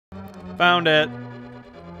Found it.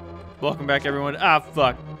 Welcome back, everyone. Ah,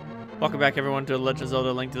 fuck. Welcome back, everyone, to Legend of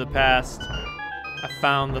Zelda: Link to the Past. I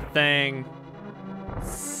found the thing.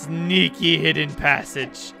 Sneaky hidden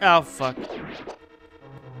passage. Oh, fuck.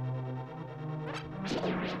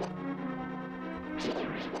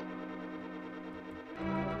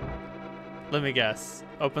 Let me guess.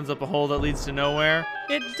 Opens up a hole that leads to nowhere?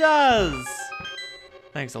 It does!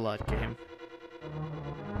 Thanks a lot, game.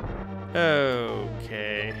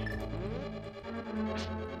 Okay.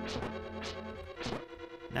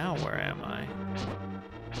 Now where am I?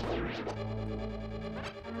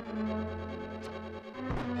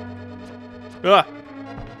 Ah!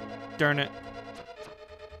 Darn it.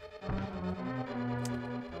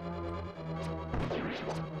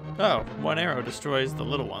 Oh, one arrow destroys the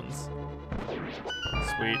little ones.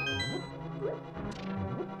 Sweet.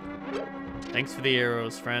 Thanks for the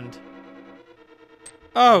arrows, friend.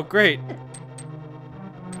 Oh, great.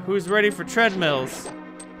 Who's ready for treadmills?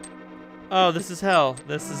 Oh, this is hell.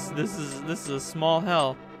 This is a small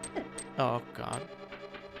hell. Oh god.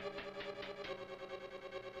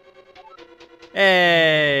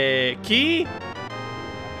 Hey, key?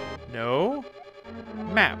 No.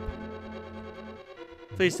 Map.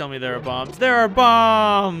 Please tell me there are bombs. There are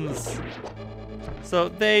bombs! So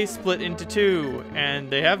they split into two, and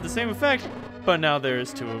they have the same effect, but now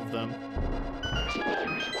there's two of them.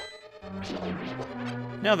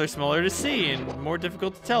 Now they're smaller to see and more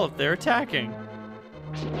difficult to tell if they're attacking.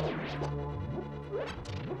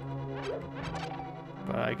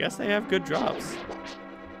 But I guess they have good drops.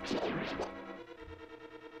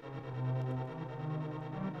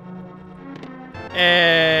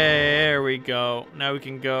 There we go. Now we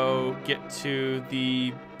can go get to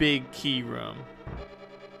the big key room.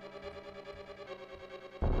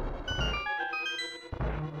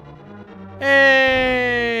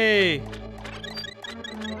 Hey!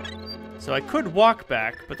 So I could walk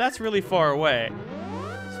back, but that's really far away.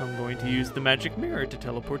 So I'm going to use the magic mirror to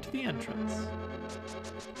teleport to the entrance.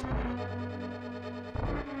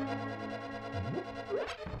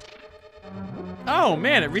 Oh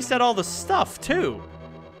man, it reset all the stuff too.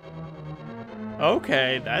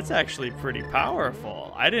 Okay, that's actually pretty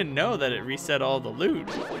powerful. I didn't know that it reset all the loot.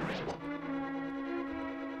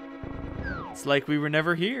 It's like we were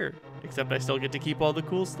never here, except I still get to keep all the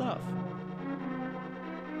cool stuff.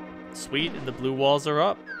 Sweet, and the blue walls are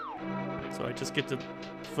up. So I just get to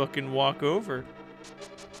fucking walk over.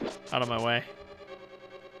 Out of my way.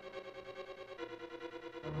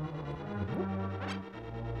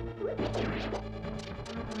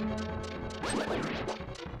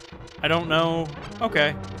 I don't know.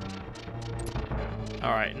 Okay.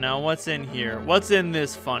 Alright, now what's in here? What's in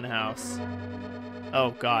this funhouse?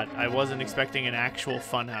 Oh god, I wasn't expecting an actual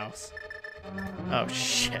funhouse. Oh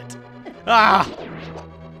shit. Ah!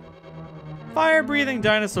 Fire-breathing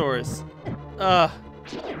dinosaurs.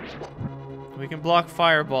 We can block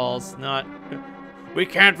fireballs, not... We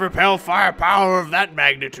can't repel firepower of that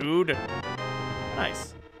magnitude.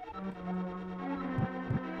 Nice.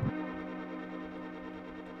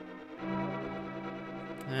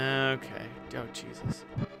 Okay. Oh, Jesus.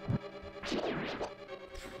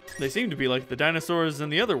 They seem to be like the dinosaurs in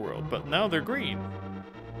the other world, but now they're green.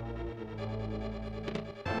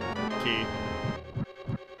 Key.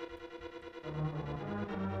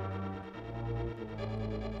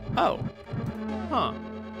 Oh. Huh.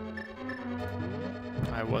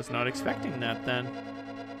 I was not expecting that then.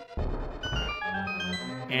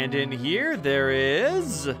 And in here there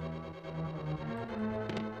is...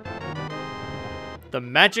 the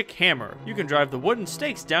magic hammer. You can drive the wooden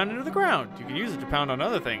stakes down into the ground. You can use it to pound on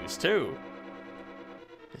other things, too.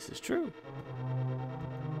 This is true.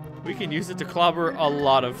 We can use it to clobber a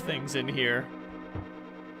lot of things in here.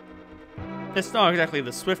 It's not exactly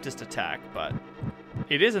the swiftest attack, but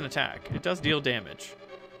it is an attack. It does deal damage.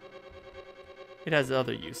 It has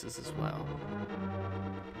other uses as well.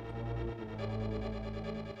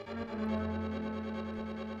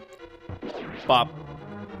 Bop.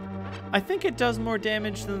 I think it does more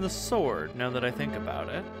damage than the sword, now that I think about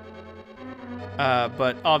it.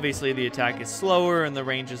 But obviously the attack is slower and the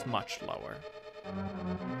range is much lower.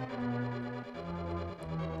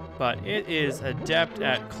 But it is adept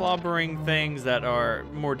at clobbering things that are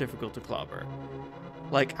more difficult to clobber.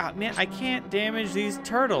 Like, man, I can't damage these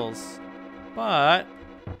turtles. But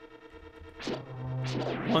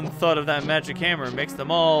one thought of that magic hammer makes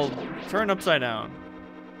them all turn upside down.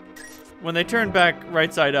 When they turn back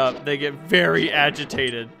right side up, they get very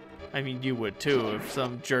agitated. I mean, you would too if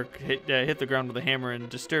some jerk hit the ground with a hammer and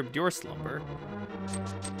disturbed your slumber.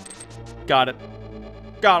 Got it.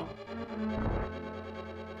 Got him.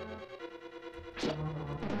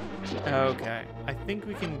 Okay, I think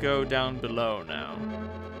we can go down below now.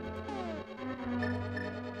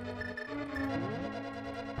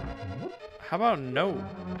 How about no?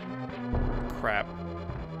 Crap.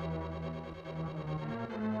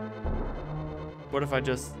 What if I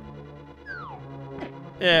just...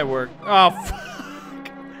 Yeah, it worked. Oh,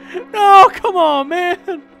 fuck. No, come on,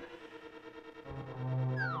 man.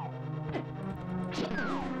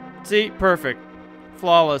 See, perfect.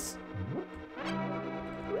 Flawless.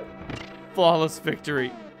 Flawless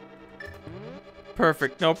victory.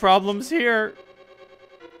 Perfect. No problems here.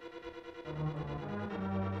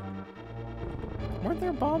 Weren't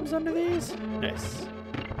there bombs under these? Nice.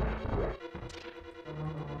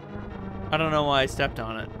 I don't know why I stepped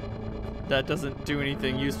on it. That doesn't do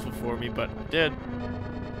anything useful for me, but I did.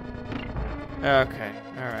 Okay,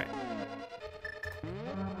 alright.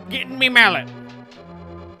 Getting me mallet.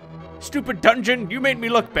 Stupid dungeon, you made me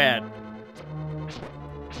look bad.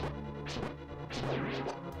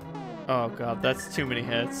 Oh god, that's too many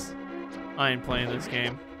hits. I ain't playing this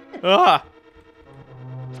game. Ah!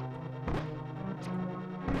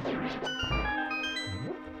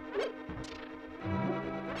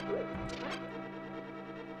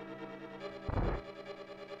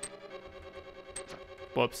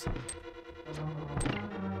 Whoops.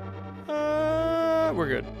 We're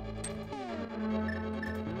good.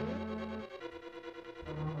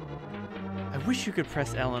 I wish you could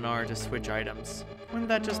press L and R to switch items. Wouldn't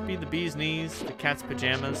that just be the bee's knees, the cat's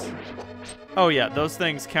pajamas? Oh yeah, those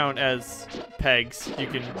things count as pegs. You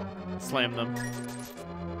can slam them.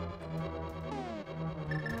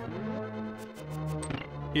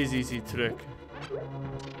 Easy trick.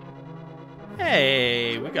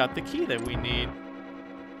 Hey, we got the key that we need.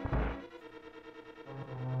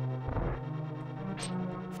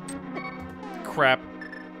 Crap.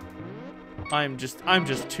 I'm just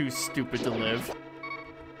too stupid to live.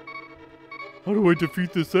 How do I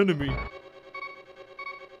defeat this enemy?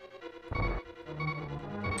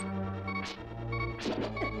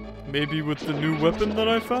 Maybe with the new weapon that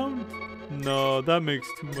I found? No, that makes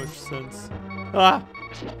too much sense. Ah!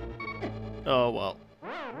 Oh well.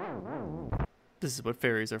 This is what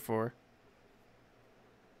fairies are for.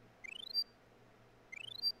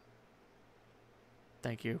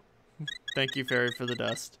 Thank you. Thank you, fairy, for the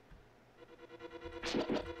dust.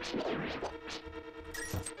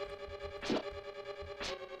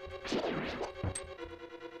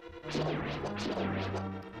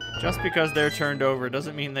 Just because they're turned over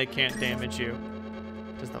doesn't mean they can't damage you.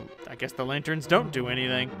 I guess the lanterns don't do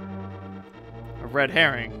anything. A red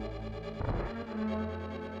herring.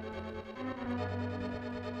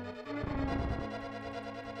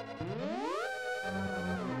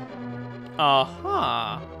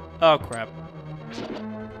 Aha! Oh, crap.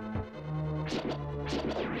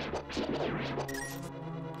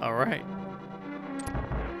 Alright.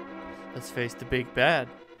 Let's face the big bad.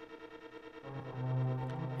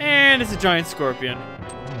 And it's a giant scorpion.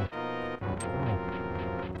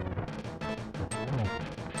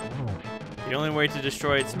 The only way to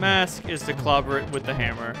destroy its mask is to clobber it with the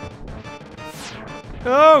hammer.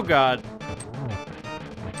 Oh, God.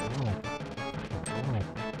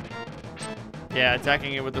 Yeah,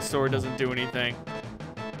 attacking it with the sword doesn't do anything.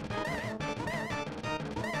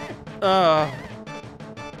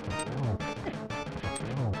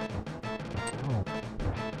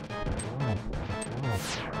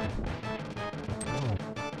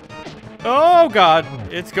 Oh god,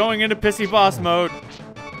 it's going into pissy boss mode.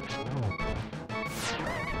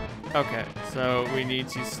 Okay, so we need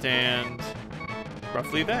to stand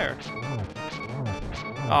roughly there.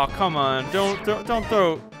 Oh, come on, don't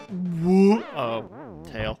throw. Oh,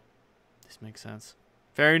 tail. This makes sense.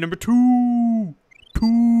 Fairy number 2.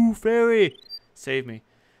 Fairy. Save me.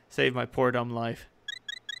 Save my poor dumb life.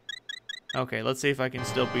 Okay, let's see if I can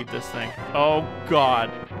still beat this thing. Oh god.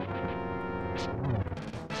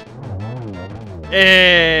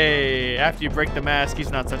 Hey! After you break the mask,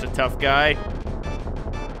 he's not such a tough guy.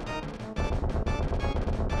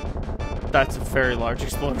 That's a very large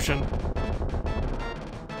explosion.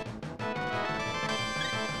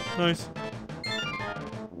 Nice.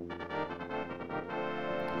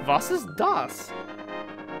 Was ist das?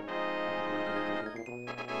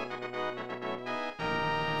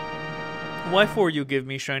 Why for you give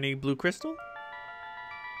me shiny blue crystal?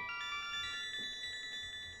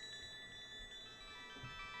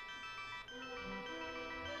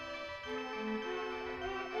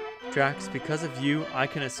 Drax, because of you, I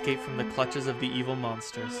can escape from the clutches of the evil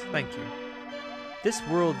monsters. Thank you. This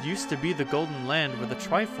world used to be the Golden Land where the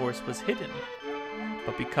Triforce was hidden.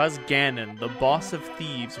 But because Ganon, the boss of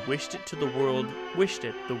thieves, wished it, the world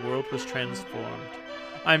was transformed.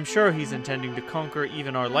 I'm sure he's intending to conquer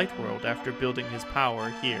even our light world after building his power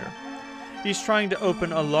here. He's trying to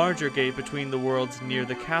open a larger gate between the worlds near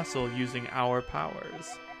the castle using our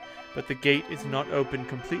powers. But the gate is not open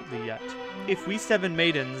completely yet. If we 7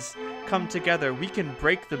 maidens come together, we can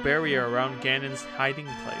break the barrier around Ganon's hiding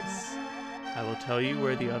place. I will tell you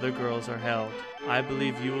where the other girls are held. I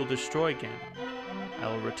believe you will destroy Ganon. I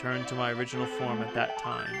will return to my original form at that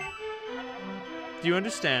time. Do you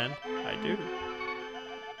understand? I do.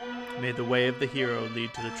 May the way of the hero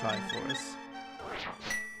lead to the Triforce.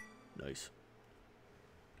 Nice.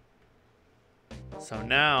 So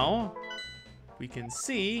now we can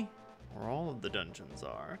see where all of the dungeons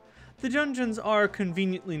are. The dungeons are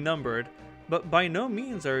conveniently numbered, but by no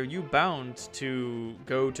means are you bound to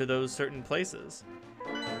go to those certain places.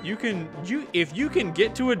 If you can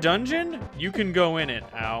get to a dungeon, you can go in it.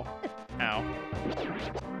 Ow. Ow.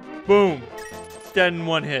 Boom. Dead in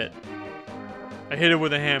one hit. I hit it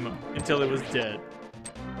with a hammer until it was dead.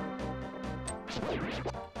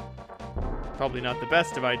 Probably not the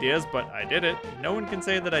best of ideas, but I did it. No one can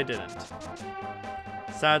say that I didn't.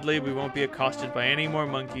 Sadly, we won't be accosted by any more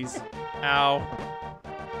monkeys. Ow.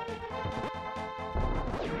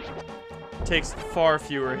 Takes far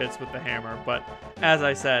fewer hits with the hammer, but as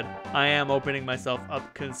I said, I am opening myself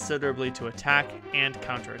up considerably to attack and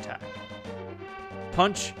counterattack.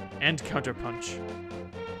 Punch and counterpunch.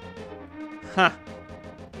 Ha!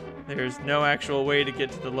 There's no actual way to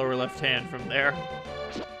get to the lower left hand from there.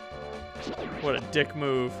 What a dick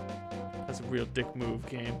move. That's a real dick move,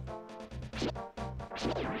 game.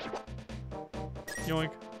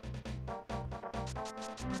 Yoink.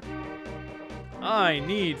 I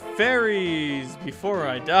need fairies before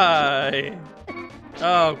I die.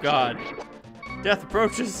 Oh god. Death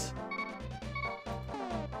approaches.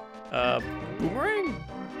 Boomerang?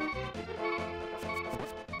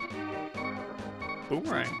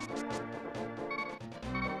 Boomerang.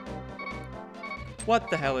 What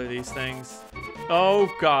the hell are these things?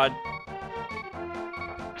 Oh god.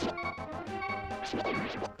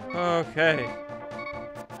 Okay.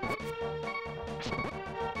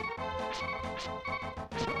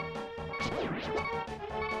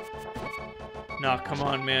 Nah, come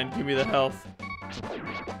on, man. Give me the health.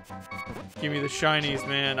 Give me the shinies,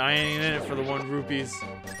 man. I ain't in it for the 1 rupees.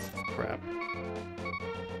 Crap.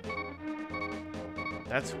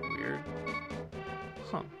 That's weird.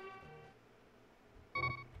 Huh.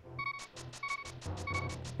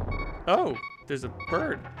 Oh, there's a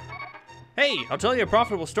bird. Hey, I'll tell you a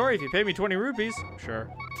profitable story if you pay me 20 rupees. Sure.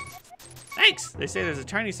 Thanks! They say there's a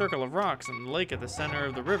tiny circle of rocks in the lake at the center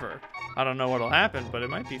of the river. I don't know what'll happen, but it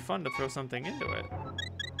might be fun to throw something into it.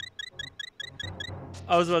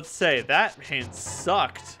 I was about to say, that hint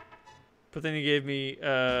sucked. But then he gave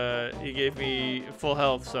me full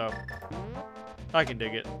health, so I can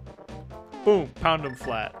dig it. Boom, pound him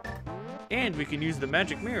flat. And we can use the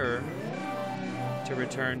magic mirror to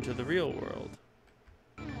return to the real world.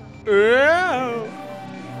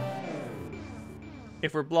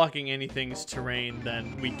 If we're blocking anything's terrain,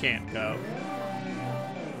 then we can't go.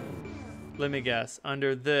 Let me guess.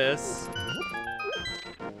 Under this,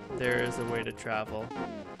 there is a way to travel.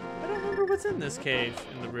 I don't remember what's in this cave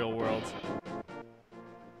in the real world.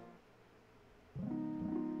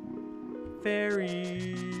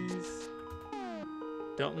 Fairies.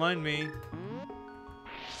 Don't mind me.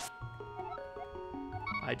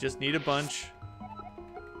 I just need a bunch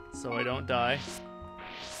so I don't die.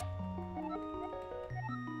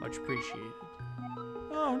 Much appreciated.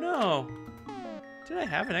 Oh no! Did I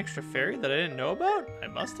have an extra fairy that I didn't know about? I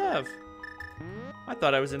must have. I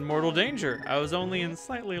thought I was in mortal danger. I was only in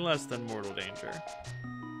slightly less than mortal danger.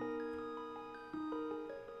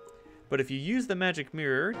 But if you use the magic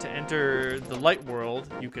mirror to enter the light world,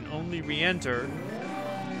 you can only re-enter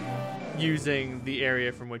using the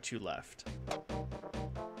area from which you left.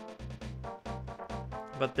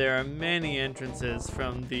 But there are many entrances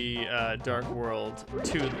from the dark world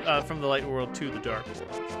to from the light world to the dark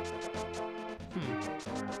world.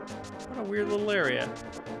 What a weird little area.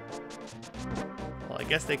 Well, I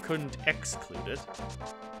guess they couldn't exclude it.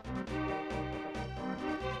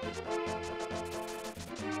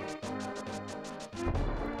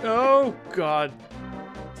 Oh god.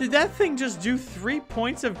 Did that thing just do 3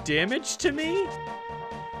 points of damage to me?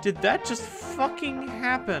 Did that just fucking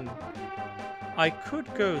happen? I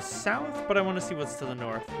could go south, but I want to see what's to the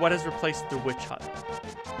north. What has replaced the witch hut?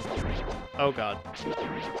 Oh god.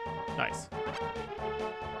 Nice.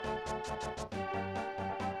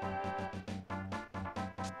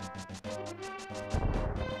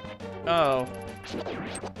 Oh.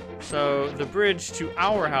 So the bridge to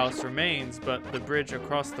our house remains, but the bridge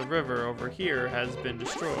across the river over here has been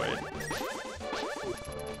destroyed.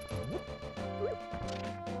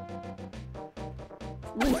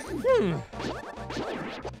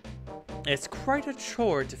 It's quite a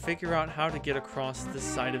chore to figure out how to get across this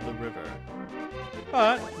side of the river,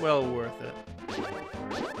 but well worth it.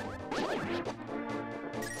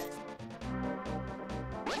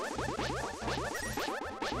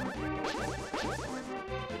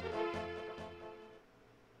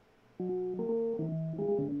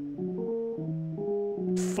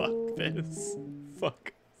 Fuck this.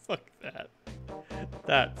 Fuck that.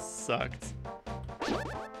 That sucked.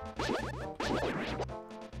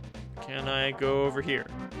 Can I go over here?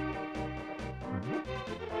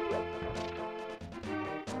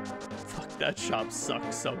 Fuck, that shop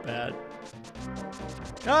sucks so bad.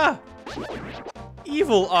 Ah!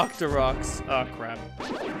 Evil Octoroks. Oh, crap.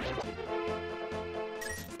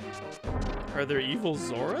 Are there evil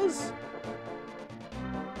Zoras?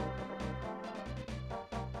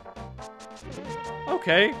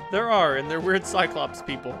 Okay, there are, and they're weird Cyclops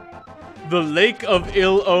people. The Lake of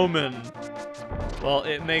Ill Omen. Well,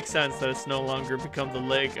 it makes sense that it's no longer become the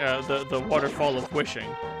lake, the waterfall of wishing.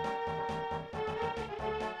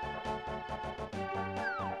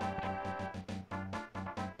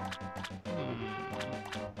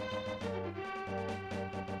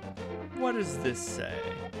 What does this say?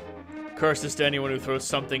 Curses to anyone who throws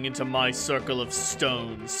something into my circle of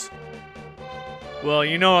stones. Well,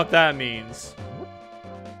 you know what that means.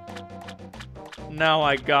 Now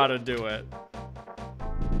I gotta do it.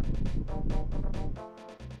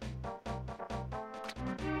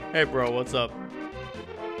 Hey bro, what's up?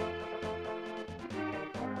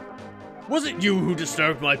 Was it you who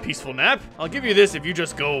disturbed my peaceful nap? I'll give you this if you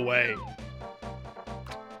just go away.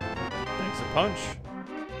 Thanks a punch.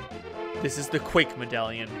 This is the Quake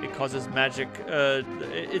Medallion. It causes magic,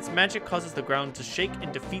 its magic causes the ground to shake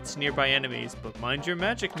and defeats nearby enemies, but mind your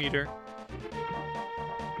magic meter.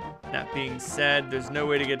 That being said, there's no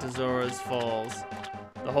way to get to Zora's Falls.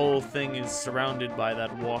 The whole thing is surrounded by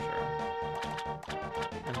that water.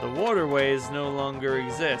 And the waterways no longer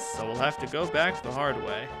exist, so we'll have to go back the hard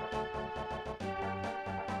way.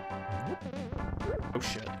 Oh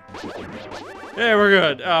shit. Yeah, we're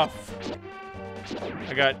good. Oh,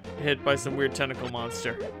 I got hit by some weird tentacle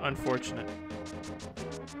monster. Unfortunate.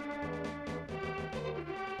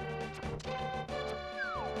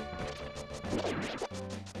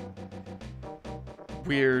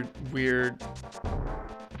 Weird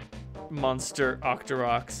monster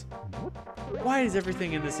Octoroks. Why does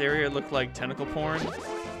everything in this area look like tentacle porn?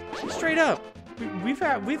 Straight up, we've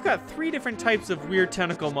got 3 different types of weird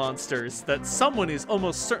tentacle monsters that someone is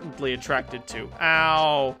almost certainly attracted to.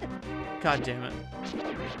 Ow! God damn it.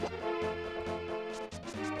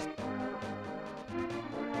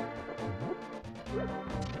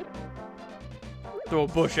 Throw a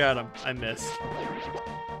bush at him. I missed.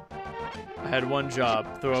 I had one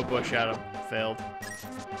job. Throw a bush at him. Failed.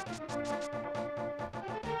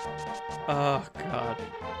 Oh, God.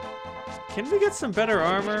 Can we get some better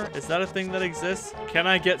armor? Is that a thing that exists? Can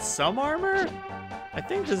I get some armor? I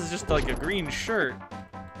think this is just like a green shirt.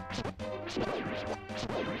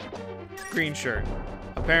 Green shirt.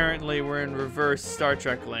 Apparently, we're in reverse Star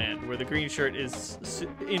Trek land, where the green shirt is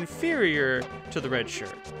inferior to the red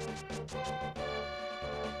shirt.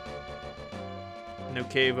 No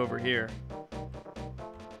cave over here.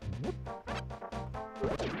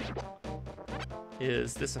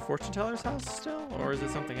 Is this a fortune teller's house still, or is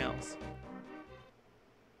it something else?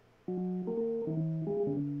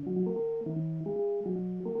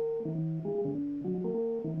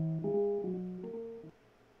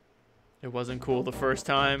 It wasn't cool the first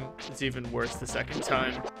time. It's even worse the second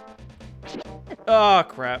time. Oh,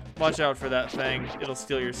 crap. Watch out for that thing. It'll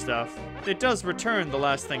steal your stuff. It does return the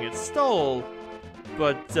last thing it stole,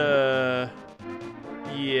 but,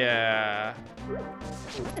 yeah.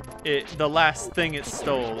 The last thing it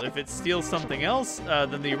stole. If it steals something else,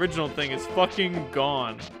 then the original thing is fucking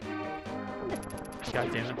gone.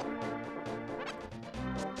 God damn it.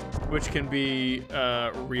 Which can be,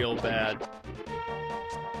 real bad.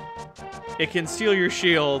 It can steal your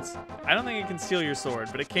shield. I don't think it can steal your sword,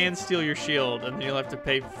 but it can steal your shield, and then you'll have to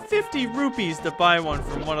pay 50 rupees to buy one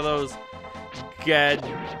from one of those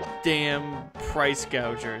goddamn price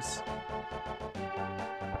gougers.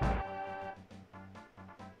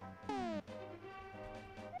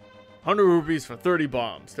 $100 for 30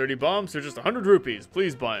 bombs. 30 bombs are just 100 rupees.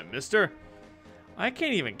 Please buy them, mister. I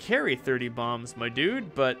can't even carry 30 bombs, my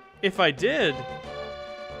dude, but if I did,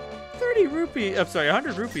 30 rupees, I'm sorry,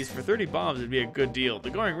 100 rupees for 30 bombs would be a good deal. The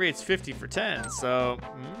going rate's 50 for 10, so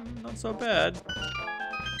not so bad.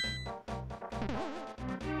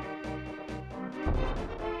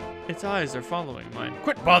 Its eyes are following mine.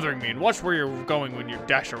 Quit bothering me and watch where you're going when you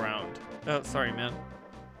dash around. Oh, sorry, man.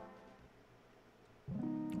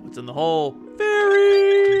 What's in the hole? Fill